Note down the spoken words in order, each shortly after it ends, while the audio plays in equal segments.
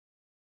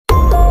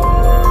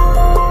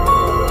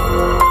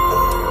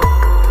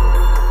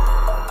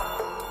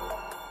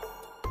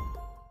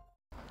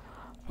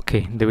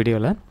Okay, இந்த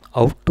வீடியோவில்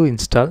how to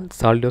install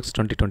Solidworks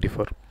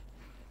 2024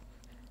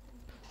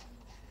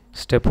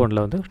 step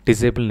 1ல வந்து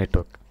disable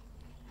network.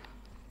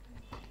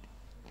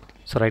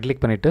 So right click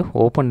பண்ணிட்டு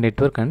open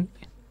network and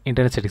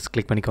internet settings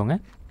click பண்ணிக்கோங்க.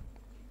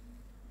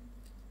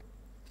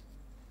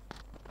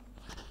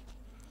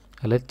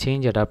 அதில்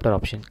change adapter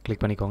option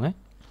click பண்ணிக்கோங்க.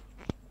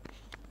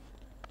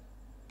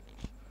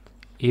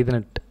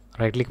 Ethernet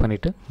right click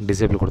பண்ணிட்டு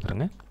disable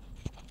கொடுத்துருங்க.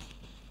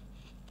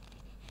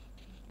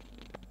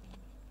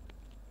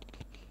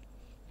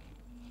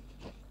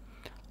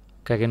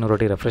 again ஒரு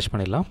வாட்டி refresh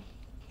பண்ணிடலாம்.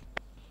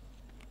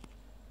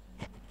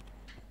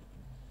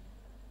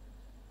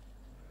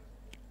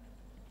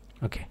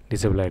 ஓகே,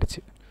 டிசேபிள்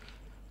ஆகிடுச்சு.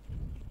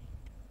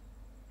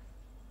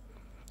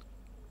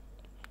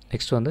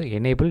 நெக்ஸ்ட் வந்து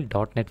எனேபிள்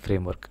 .NET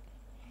ஃப்ரேம்ஒர்க்.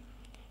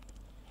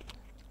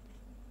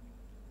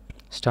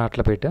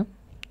 ஸ்டார்ட்டில் போய்ட்டு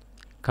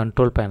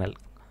கண்ட்ரோல் பேனல்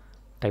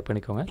டைப்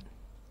பண்ணிக்கோங்க.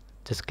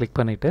 ஜஸ்ட் கிளிக்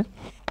பண்ணிவிட்டு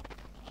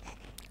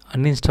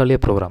அன்இன்ஸ்டால் ஏ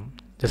ப்ரோக்ராம்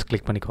ஜஸ்ட்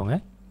கிளிக் பண்ணிக்கோங்க.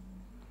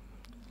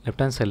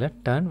 லெஃப்ட் ஹேண்ட் சைடில்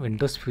turn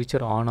Windows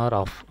future on R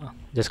of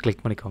just click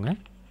பண்ணிக்கோங்க.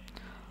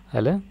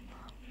 அதில்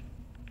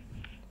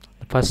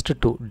first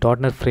 2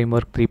 .NET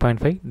Framework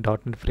 3.5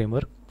 .NET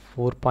Framework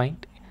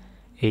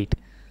 4.8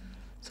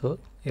 so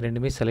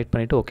ரெண்டுமே செலக்ட்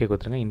பண்ணிவிட்டு ஓகே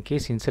கொடுத்துருங்க.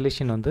 இன்கேஸ்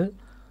இன்ஸ்டலேஷன் வந்து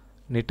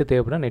நெட்டு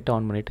தேவைப்பட நெட்டை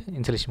ஆன் பண்ணிவிட்டு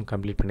இன்ஸ்டலேஷன்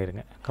கம்ப்ளீட்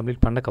பண்ணிடுங்க.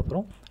 கம்ப்ளீட்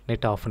பண்ணக்கப்புறம்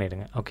நெட்டை ஆஃப்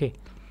பண்ணிவிடுங்க. ஓகே,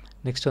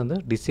 நெக்ஸ்ட் வந்து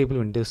டிசேபிள்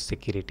விண்டோஸ்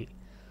செக்யூரிட்டி.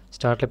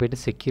 ஸ்டார்ட்டில்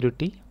போய்ட்டு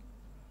செக்யூரிட்டி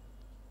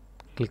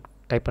கிளிக்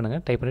டைப்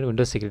பண்ணுங்கள். டைப் பண்ணிவிட்டு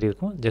விண்டோஸ் செக்யூரிட்டி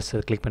இருக்கும், ஜஸ்ட்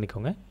அதை கிளிக்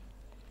பண்ணிக்கோங்க.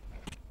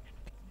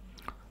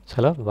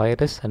 சில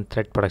virus and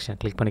thread production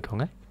click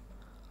பண்ணிக்கோங்க.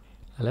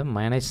 அதில்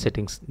மேனேஜ்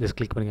செட்டிங்ஸ் ஜஸ்ட்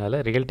கிளிக் பண்ணிக்கோங்க.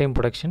 அதில் real time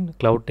production,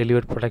 cloud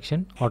delivered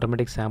production,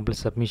 automatic sample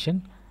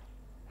submission,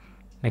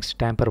 next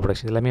tamper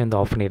production எல்லாமே வந்து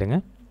ஆஃப் பண்ணிடுங்க.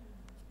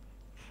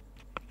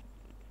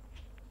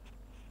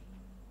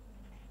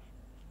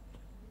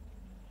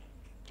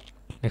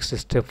 Next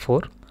step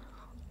 4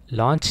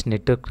 launch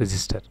network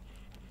register.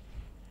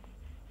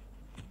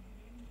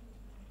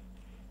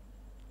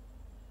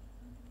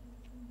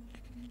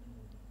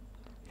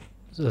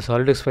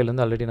 SolidWorks file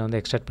வந்து ஆல்ரெடி நான் வந்து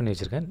எக்ஸ்ட்ராக்ட் பண்ணி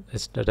வச்சுருக்கேன்.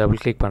 ஜஸ்ட் டபுள்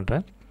கிளிக்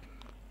பண்ணுறேன்.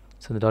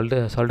 ஸோ இந்த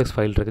சாலிட்வொர்க்ஸ்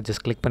ஃபைல் இருக்குது,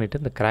 ஜஸ்ட் கிளிக் பண்ணிவிட்டு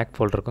இந்த கிராக்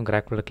ஃபோல்டர் இருக்கும்,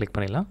 கிராக் ஃபோல்டர் கிளிக்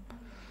பண்ணிடலாம்.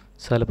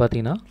 ஸோ அதில்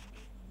பார்த்தீங்கன்னா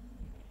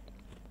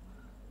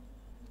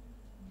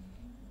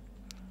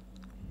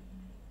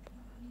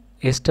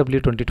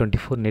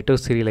SW2024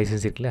 நெட்வொர்க் சீரியல்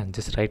லைசன்ஸ் இருக்குல்ல,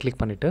 ஜஸ்ட் ரைட்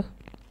கிளிக் பண்ணிவிட்டு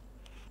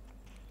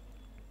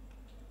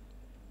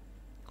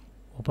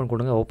ஓப்பன்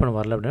கொடுங்க. ஓப்பன்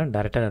வரல அப்படின்னா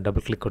டேரெக்டாக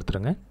டபுள் கிளிக்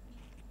கொடுத்துருங்க.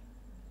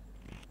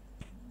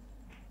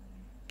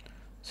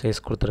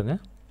 சேஸ் கொடுத்துருங்க.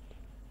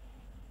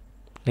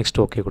 நெக்ஸ்ட்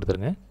ஓகே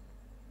கொடுத்துருங்க.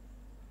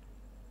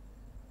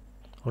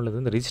 உள்ளது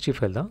இந்த ரிஜிஸ்ட்ரி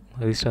ஃபைல் தான்,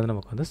 ரிஜிஸ்டர் வந்து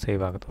நமக்கு வந்து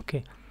சேவ் ஆகுது. ஓகே,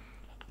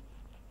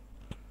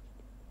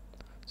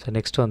 ஸோ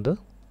நெக்ஸ்ட் வந்து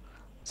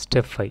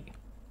ஸ்டெப் 5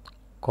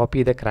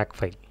 காப்பி த கிராக்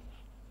ஃபைல்.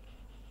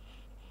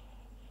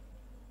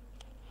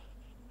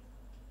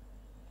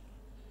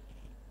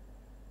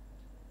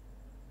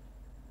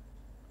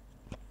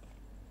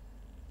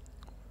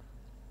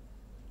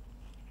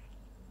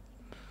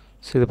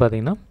 ஸோ இது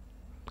பார்த்தீங்கன்னா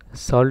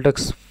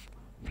சாலிட்வொர்க்ஸ்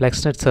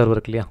ஃப்ளெக்ஸ்நெட் சர்வர்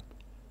இருக்கு இல்லையா,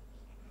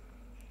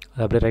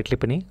 அதை அப்படியே ரைட்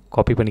கிளிக் பண்ணி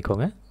காப்பி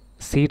பண்ணிக்கோங்க.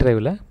 சி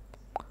ட்ரைவில்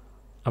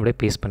அப்படியே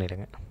பேஸ்ட்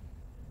பண்ணிடுங்க.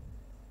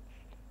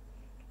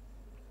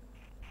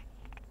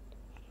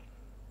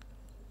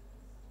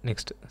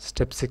 Next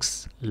step 6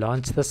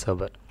 launch the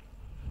server.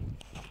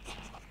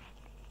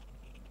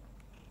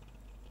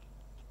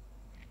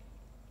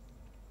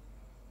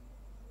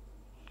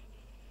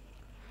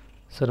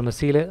 So நம்ம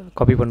சியில்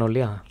காப்பி பண்ணோம்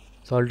இல்லையா,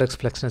 சாலிட்வொர்க்ஸ்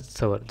ஃப்ளெக்ஸ்நெட்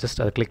சர்வர்,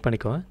 ஜஸ்ட் அதை கிளிக்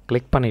பண்ணிக்கோங்க.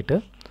 கிளிக் பண்ணிவிட்டு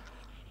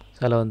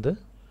அதில் வந்து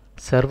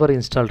சர்வர்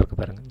இன்ஸ்டால் இருக்குது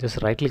பாருங்கள், ஜஸ்ட்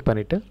ரைட் கிளிக்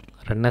பண்ணிவிட்டு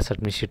ரன் அஸ்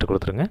அட்மினிஸ்ட்ரேட்டர்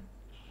கொடுத்துருங்க.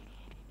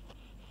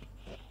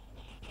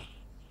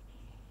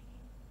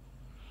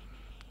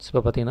 ஸோ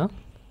இப்போ பார்த்தீங்கன்னா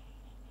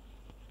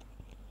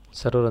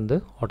சர்வர் வந்து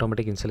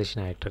ஆட்டோமேட்டிக்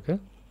இன்ஸ்டாலேஷன் ஆகிட்டுருக்கு.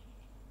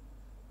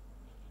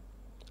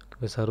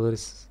 இப்போ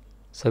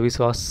சர்வீஸ்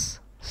வாஸ்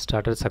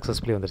ஸ்டார்டட்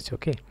சக்ஸஸ்ஃபுல்லி வந்துருச்சு.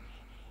 ஓகே,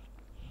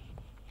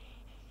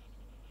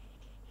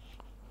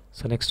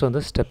 ஸோ நெக்ஸ்ட்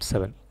வந்து ஸ்டெப்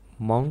 7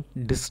 மவுண்ட்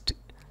டிஸ்க்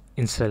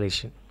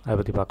இன்ஸ்டாலேஷன், அதை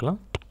பற்றி பார்க்கலாம்.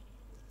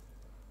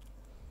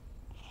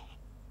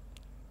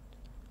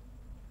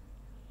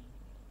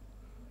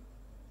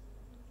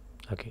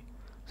 ஓகே,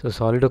 ஸோ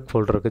சாலிட்வொர்க்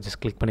ஃபோல்டர் இருக்குது, ஜஸ்ட்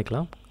கிளிக்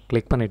பண்ணிக்கலாம்.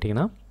 கிளிக்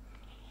பண்ணிட்டீங்கன்னா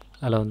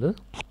அதில் வந்து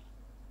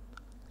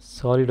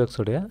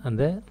சாலிட்வொர்க்ஸோடைய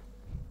அந்த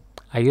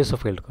ஐஎஸ்ஓ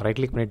ஃபைல் இருக்கும், ரைட்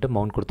கிளிக் பண்ணிவிட்டு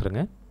மவுண்ட்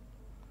கொடுத்துருங்க.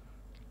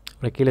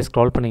 அப்புறம் கீழே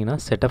ஸ்க்ரால் பண்ணிங்கன்னா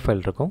செட்டப்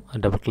ஃபைல் இருக்கும்,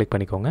 அது டபுள் கிளிக்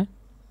பண்ணிக்கோங்க.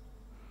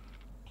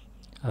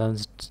 அதாவது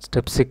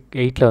ஸ்டெப்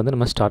 8ல் வந்து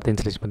நம்ம ஸ்டார்ட்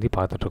இன்ஸ்டாலேஷன் பற்றி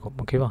பார்த்துட்ருக்கோம்.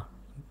 ஓகேவா,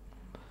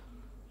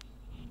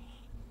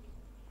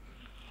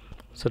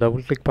 ஸோ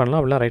டபுள் கிளிக் பண்ணலாம்,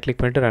 அப்படிலாம் ரைட் கிளிக்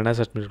பண்ணிவிட்டு ரன்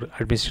அஸ்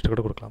அட்மினிஸ்ட்ரேட்டர்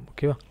கூட கொடுக்கலாம்.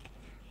 ஓகேவா,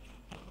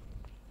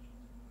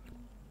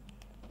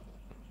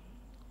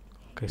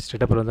 ஓகே,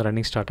 ஸ்டேட்டப் வந்து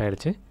ரன்னிங் ஸ்டார்ட்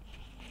ஆகிடுச்சு.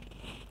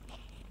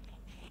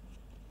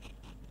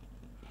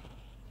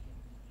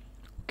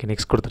 ஓகே,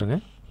 நெக்ஸ்ட் கொடுத்துருங்க.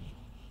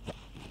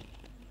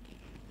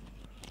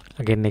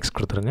 அகைன் நெக்ஸ்ட்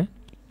கொடுத்துருங்க.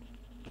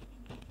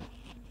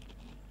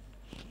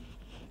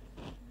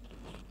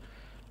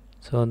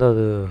 ஸோ வந்து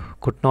அது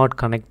could not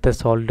connect the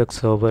SolidWorks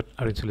server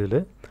அப்படின்னு சொல்லிடுது.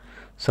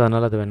 ஸோ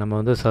அதனால் அது நம்ம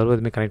வந்து சர்வர்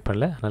எதுவுமே கனெக்ட்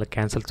பண்ணல, அதனால்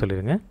கேன்சல்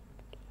சொல்லிடுங்க.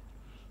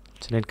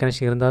 ஸோ நெட்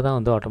கனெக்ஷன் இருந்தால் தான்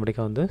வந்து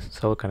ஆட்டோமேட்டிக்காக வந்து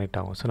சர்வர் கனெக்ட்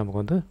ஆகும். ஸோ நமக்கு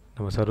வந்து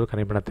நம்ம சர்வர்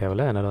கனெக்ட் பண்ண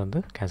தேவையில்லை, அதனால்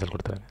வந்து கேன்சல்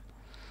கொடுத்துருங்க.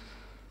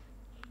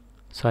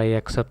 ஸோ ஐ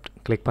அக்செப்ட்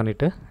கிளிக்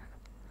பண்ணிவிட்டு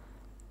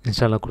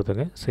இன்ஸ்டாலாக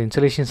கொடுத்துருங்க. ஸோ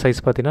இன்ஸ்டாலேஷன்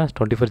சைஸ் பார்த்தீங்கன்னா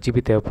 24 GB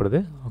தேவைப்படுது.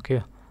 ஓகே,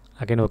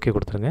 அகைன் ஓகே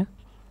கொடுத்துருங்க.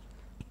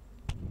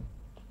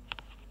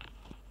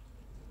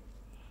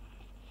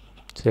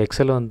 ஸோ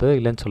எக்ஸல் வந்து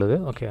இல்லைன்னு சொல்லுது.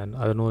 ஓகே,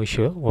 அது நோ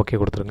இஷ்யூ, ஓகே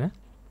கொடுத்துருங்க.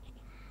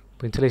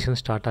 இப்போ இன்ஸ்டாலேஷன்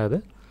ஸ்டார்ட் ஆகுது.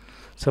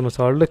 ஸோ நம்ம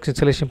சாலிட்வொர்க்ஸ்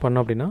இன்ஸ்டாலேஷன்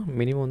பண்ணோம் அப்படின்னா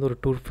மினிமம் வந்து ஒரு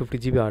 250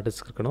 GB ஹார்ட்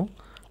டிஸ்க் இருக்கணும்.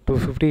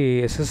 250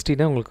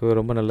 SSD உங்களுக்கு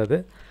ரொம்ப நல்லது,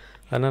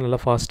 அதனால் நல்லா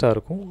ஃபாஸ்ட்டாக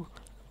இருக்கும்.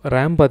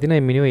 ரேம்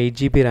பார்த்தீங்கன்னா மினிமம் 8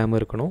 GB ரேம்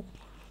இருக்கணும்.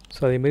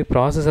 ஸோ அதேமாரி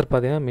ப்ராசஸர்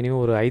பார்த்தீங்கன்னா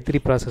மினிமம் ஒரு i3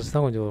 ப்ராசஸ்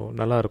தான் கொஞ்சம்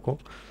நல்லாயிருக்கும்.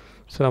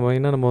 ஸோ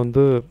நம்ம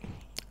வந்து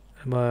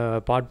நம்ம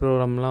பார்ட்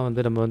ப்ரோக்ராம்லாம்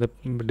வந்து நம்ம வந்து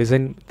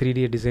டிசைன்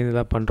 3D டிசைன்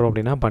இதெல்லாம் பண்ணுறோம்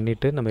அப்படின்னா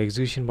பண்ணிவிட்டு நம்ம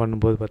எக்ஸிக்யூஷன்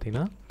பண்ணும்போது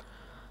பார்த்திங்கன்னா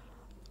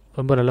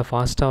ரொம்ப நல்லா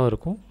ஃபாஸ்ட்டாகவும்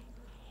இருக்கும்.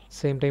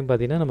 சேம் டைம்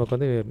பார்த்திங்கன்னா நமக்கு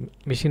வந்து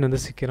மிஷின் வந்து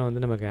சீக்கிரம்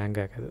வந்து நமக்கு ஹேங்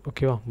ஆகாது.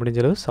 ஓகேவா,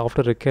 முடிஞ்சளவு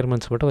சாஃப்ட்வேர்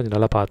ரெக்யர்மெண்ட்ஸ் மட்டும் கொஞ்சம்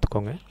நல்லா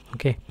பார்த்துக்கோங்க.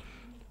 ஓகே,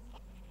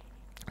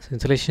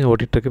 இன்ஸ்டாலேஷன்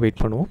ஓட்டிகிட்ருக்கு,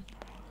 வெயிட் பண்ணுவோம்.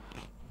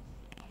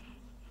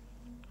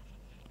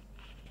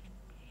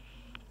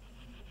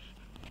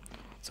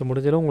 ஸோ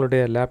முடிஞ்சளவு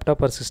உங்களுடைய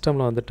லேப்டாப் ஆர்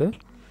சிஸ்டமில் வந்துட்டு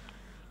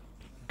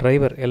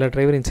எல்லா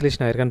டிரைவர்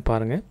இன்ஸ்டாலேஷன் ஆயிருக்கான்னு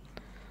பாருங்கள்.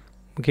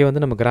 முக்கியம்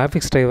வந்து நம்ம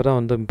கிராஃபிக்ஸ் டிரைவர் தான்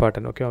வந்து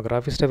இம்பார்ட்டன்ட். ஓகேவா,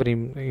 கிராஃபிக்ஸ் டிரைவர்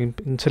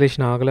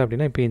இன்ஸ்டாலேஷன் ஆகலை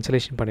அப்படின்னா இப்போ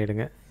இன்ஸ்டாலேஷன்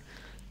பண்ணிவிடுங்க.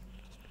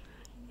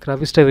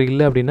 கிராஃபிக்ஸ் டிரைவர்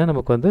இல்லை அப்படின்னா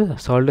நமக்கு வந்து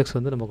சாலிட்வொர்க்ஸ்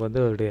வந்து நமக்கு வந்து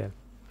அதோடைய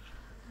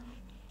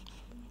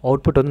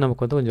அவுட்புட் வந்து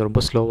நமக்கு வந்து கொஞ்சம்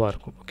ரொம்ப ஸ்லோவாக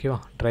இருக்கும். ஓகேவா,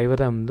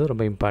 டிரைவர் தான் வந்து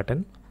ரொம்ப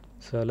இம்பார்ட்டன்ட்.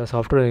 ஸோ அதில்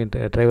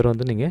சாஃப்ட்வேர் டிரைவர்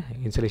வந்து நீங்கள்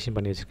இன்ஸ்டாலேஷன்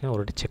பண்ணி வச்சுருக்கேன்,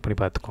 ஒரு வாட்டி செக் பண்ணி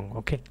பார்த்துக்கோங்க.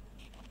 ஓகே,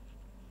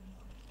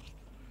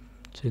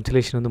 ஸோ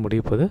இன்ஸ்டாலேஷன் வந்து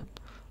முடிய போகுது.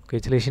 ஓகே,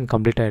 இன்ஸ்டாலேஷன்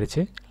கம்ப்ளீட்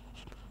ஆகிடுச்சு.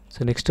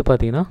 ஸோ நெக்ஸ்ட்டு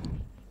பார்த்தீங்கன்னா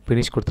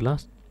ஃபினிஷ்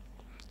கொடுத்துலாம்.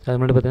 அது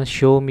முன்னாடி பார்த்தீங்கன்னா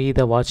show me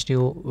the watch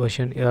new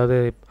version, ஏதாவது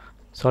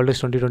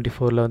சாலிட்வொர்க்ஸ்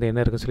 2024 வந்து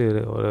என்ன இருக்குன்னு சொல்லி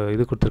ஒரு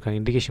இது கொடுத்துருக்காங்க,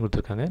 இண்டிகேஷன்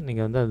கொடுத்துருக்காங்க.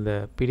 நீங்கள் வந்து அந்த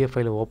PDF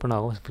ஃபைல் ஓப்பன்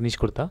ஆகும், ஃபினிஷ்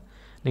கொடுத்தா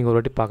நீங்கள் ஒரு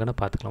வாட்டி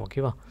பார்த்துக்கலாம்.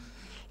 ஓகேவா.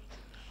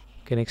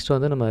 ஓகே, நெக்ஸ்ட்டு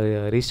வந்து நம்ம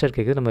ரீஸ்டார்ட்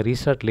கேட்குது, நம்ம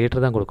ரீஸ்டார்ட்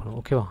லேட்டர் தான் கொடுக்கணும்.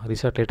 ஓகேவா,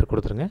 ரீஸ்டார்ட் லேட்டர்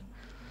கொடுத்துருங்க.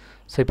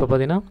 ஸோ இப்போ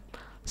பார்த்தீங்கன்னா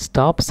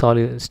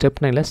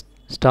step 9ல்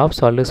stop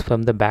SolidWorks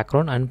from the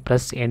background and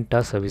plus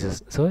என்டாஸ்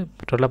services. So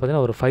டோட்டலாக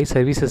பார்த்தீங்கன்னா ஒரு 5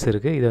 சர்வீசஸ்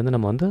இருக்குது. இது வந்து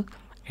நம்ம வந்து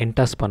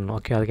என்டாஸ் பண்ணணும்.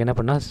 ஓகே, அதுக்கு என்ன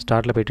பண்ணால்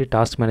ஸ்டார்ட்டில் போய்ட்டு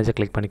டாஸ்க் மேனேஜர்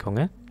கிளிக்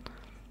பண்ணிக்கோங்க.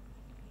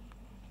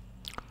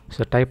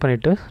 ஸோ டைப்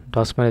பண்ணிவிட்டு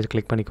டாஸ்க் மேனேஜர்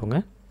கிளிக் பண்ணிக்கோங்க.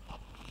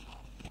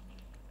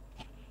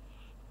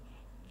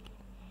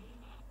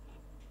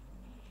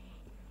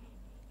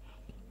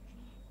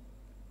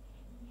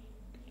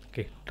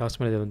 ஓகே,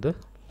 டாஸ்க் மேனேஜர் வந்து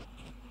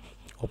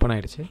ஓப்பன்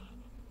ஆகிடுச்சு.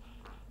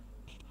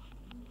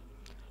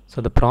 ஸோ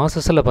அந்த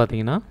ப்ராசஸில்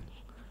பார்த்தீங்கன்னா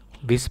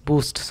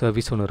விஸ்பூஸ்ட்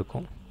சர்வீஸ் ஒன்று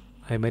இருக்கும்.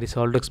 அதேமாதிரி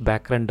சாலிட்வொர்க்ஸ்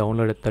பேக்ரவுண்ட்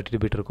டவுன்லோடு 32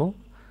 bit இருக்கும்.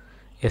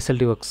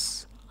 SLDworks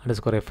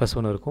 _FS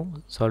ஒன்று இருக்கும்.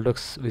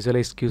 சாலிட்வொர்க்ஸ்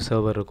விசுவலைஸ் கியூ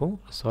சர்வர் இருக்கும்.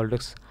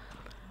 SolidWorks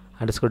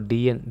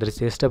 _DN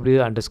SW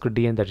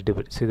 _DN 32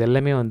 bit. So இது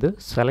எல்லாமே வந்து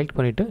செலக்ட்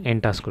பண்ணிவிட்டு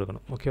என் டாஸ்க்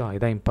கொடுக்கணும். ஓகேவா,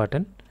 இதுதான்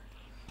இம்பார்ட்டன்ட்.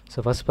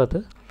 ஸோ ஃபஸ்ட் பார்த்து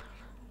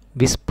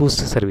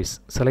விஸ்பூஸ்ட் சர்வீஸ்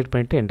செலக்ட்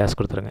பண்ணிவிட்டு என் டாஸ்க்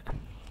கொடுத்துருங்க.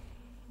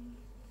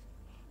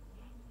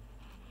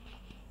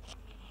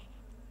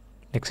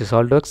 Next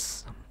SolidWorks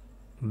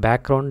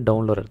background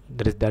downloader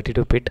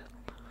 32 bit.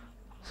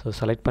 So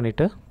select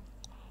பண்ணிவிட்டு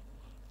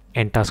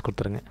என் டாஸ்க்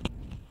கொடுத்துருங்க.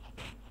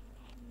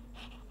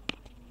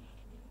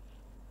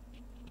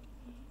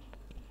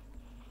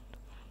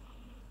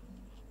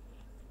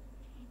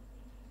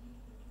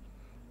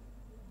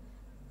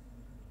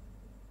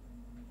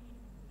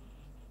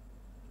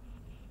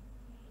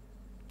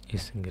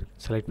 இங்கே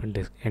செலக்ட்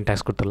பண்ணிட்டு என்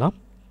டாஸ்க் கொடுத்துடலாம்.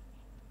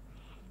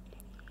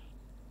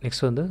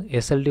 நெக்ஸ்ட் வந்து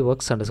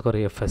SLDworks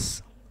 _FS.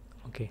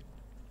 ஓகே,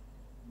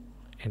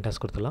 என்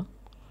டாஸ்க் கொடுத்துடலாம்.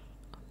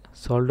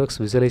 SolidWorks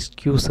visualise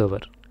Q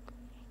server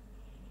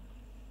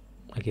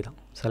okay தான்,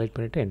 செலக்ட்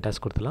பண்ணிவிட்டு என்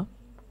டாஸ்க் கொடுத்துடலாம்.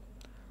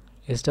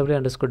 SW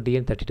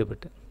 _DN 32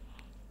 bit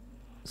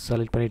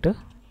செலக்ட் பண்ணிவிட்டு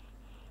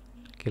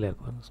கீழே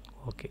இருக்கும்.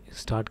 ஓகே,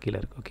 ஸ்டார்ட் கீழே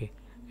இருக்குது. ஓகே,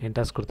 என்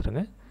டாஸ்க்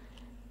கொடுத்துருங்க.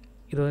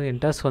 இது வந்து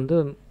என்டாஸ் வந்து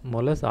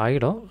முதல்ல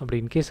ஆகிடும். அப்படி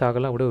இன்கேஸ்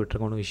ஆகலாம் கூட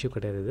விட்டுருங்க, ஒன்றும் இஷ்யூ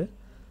கிடையாது. இது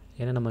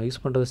ஏன்னா நம்ம யூஸ்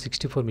பண்ணுறது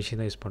 64 மிஷின்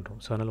தான் யூஸ் பண்ணுறோம்.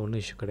 ஸோ அதனால்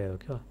ஒன்றும் இஷ்யூ கிடையாது.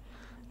 ஓகேவா,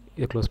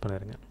 இதை க்ளோஸ்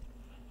பண்ணிடுங்க.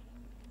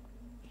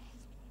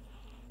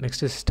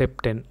 நெக்ஸ்ட்டு ஸ்டெப்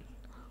 10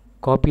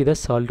 காப்பி த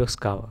சாலிட்வொர்க்ஸ்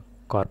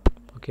கார்ப்.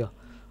 ஓகேவா,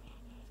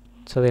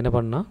 ஸோ அதை என்ன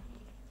பண்ணால்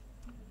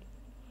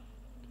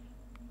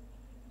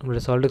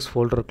நம்மளோட சாலிட்வொர்க்ஸ்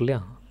ஃபோல்டர் இருக்கு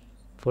இல்லையா,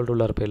 ஃபோல்டர்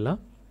உள்ளார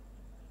போயிடலாம்.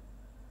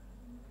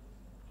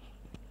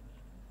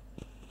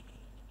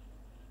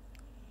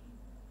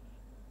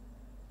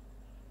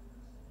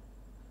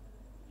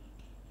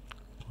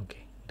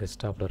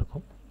 டெஸ்க்டாப்பில்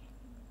இருக்கும்.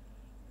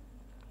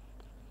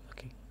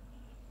 ஓகே,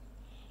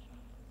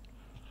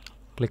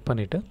 கிளிக்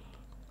பண்ணிவிட்டு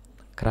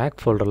கிராக்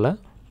ஃபோல்டரில்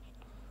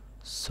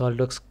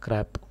சாலிட்வொர்க்ஸ்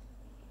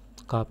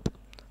காப்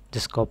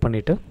ஜஸ்ட் காப்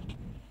பண்ணிவிட்டு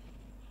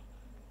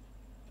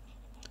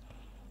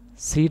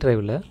சி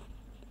டிரைவில்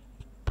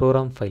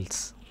ப்ரோக்ராம்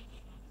ஃபைல்ஸ்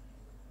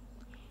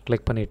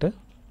கிளிக் பண்ணிவிட்டு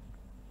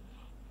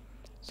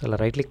ஸோ அதில்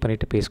ரைட் கிளிக்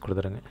பண்ணிவிட்டு பேஸ்ட்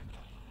கொடுத்துருங்க.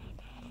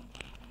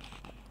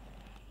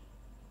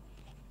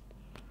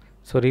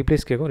 ஸோ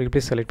ரீப்ளேஸ் கேட்கும்,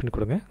 ரீப்ளேஸ் செலக்ட் பண்ணி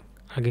கொடுங்க.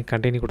 அகைன்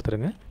கண்டினியூ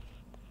கொடுத்துருங்க.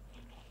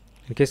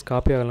 இன்கேஸ்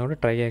காப்பி ஆகலாம்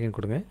ட்ரை அகைன்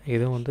கொடுங்க.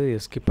 எதுவும் வந்து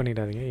ஸ்கிப்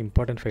பண்ணிடாதீங்க,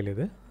 இம்பார்ட்டன்ட் ஃபைல்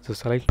இது. ஸோ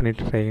செலக்ட்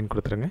பண்ணிவிட்டு ட்ரை அகைன்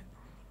கொடுத்துருங்க.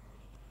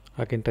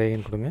 அகைன் ட்ரை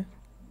அகைன் கொடுங்க.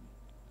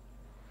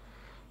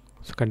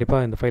 ஸோ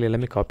கண்டிப்பாக இந்த ஃபைல்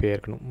எல்லாமே காப்பி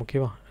ஆகிருக்கணும்,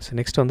 ஓகேவா? ஸோ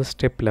நெக்ஸ்ட் வந்து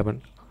step 11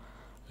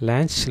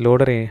 launch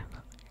loader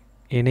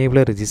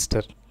enabler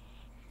register.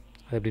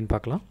 அது எப்படின்னு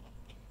பார்க்கலாம்.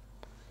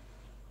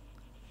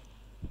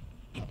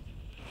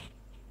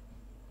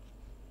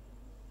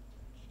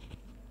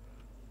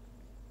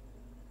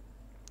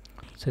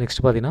 ஸோ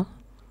நெக்ஸ்ட் பார்த்தீங்கன்னா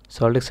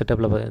சாலிட்வொர்க்ஸ்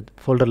செட்டப்பில்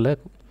ஃபோல்டரில்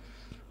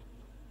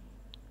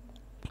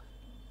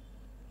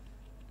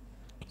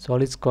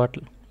சாலிட் ஸ்குவாட்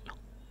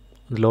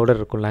லோடர்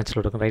இருக்கும், லான்ச்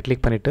லோடர் இருக்கும். ரைட்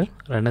கிளிக் பண்ணிவிட்டு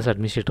ரன் அஸ்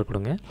அட்மினிஸ்ட்ரேட்டர்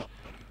கொடுங்க.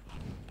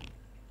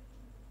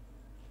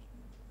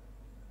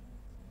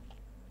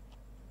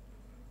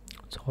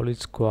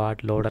 Solid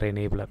squad loader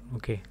enabler,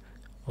 okay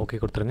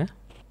okay கொடுத்துருங்க.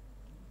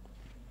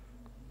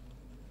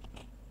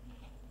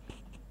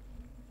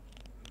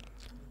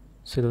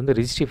 ஸோ இது வந்து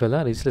ரிஜிஸ்ட்ரி ஃபைல்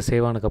தான். ரிஜிஸ்டர்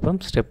சேவ் ஆனதுக்கப்புறம்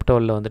ஸ்டெப்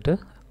 12 வந்துட்டு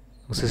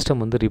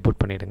சிஸ்டம் வந்து ரீபூட்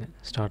பண்ணிவிடுங்க.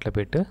 ஸ்டார்ட்டில்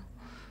போய்ட்டு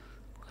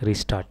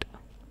ரீஸ்டார்ட்.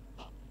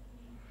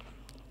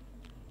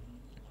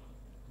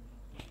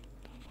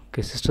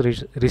 ஓகே, சிஸ்டம்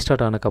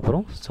ரீஸ்டார்ட்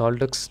ஆனதுக்கப்புறம்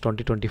சாலிட்வொர்க்ஸ்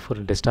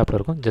 2024 டெஸ்க்டாப்பில்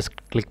இருக்கும், ஜஸ்ட்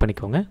கிளிக்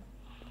பண்ணிக்கோங்க.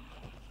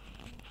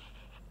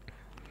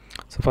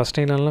 ஸோ ஃபஸ்ட்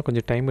டைம்லாம்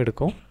கொஞ்சம் டைம்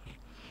எடுக்கும்.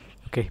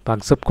 ஓகே, இப்போ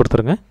அக்செப்ட்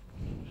கொடுத்துருங்க.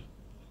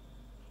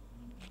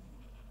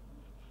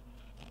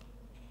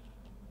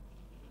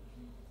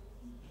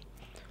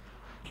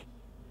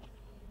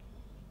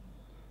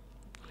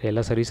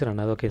 எல்லா சர்வீஸும் ரன்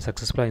ஆகுது. ஓகே,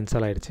 சக்ஸஸ்ஃபுல்லாக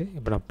இன்ஸ்டால் ஆகிடுச்சு.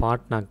 இப்போ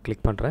நான்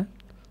கிளிக் பண்ணுறேன்.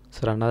 ஸோ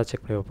ரன் ஆகுது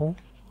செக் பண்ணி வைப்போம்.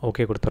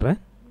 ஓகே கொடுத்துட்றேன்.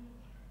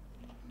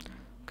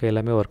 ஓகே,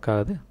 எல்லாமே ஒர்க்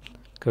ஆகுது.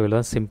 ஓகே, இவ்வளோ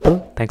தான் சிம்பிள்.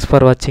 தேங்க்ஸ்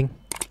ஃபார் வாட்சிங்.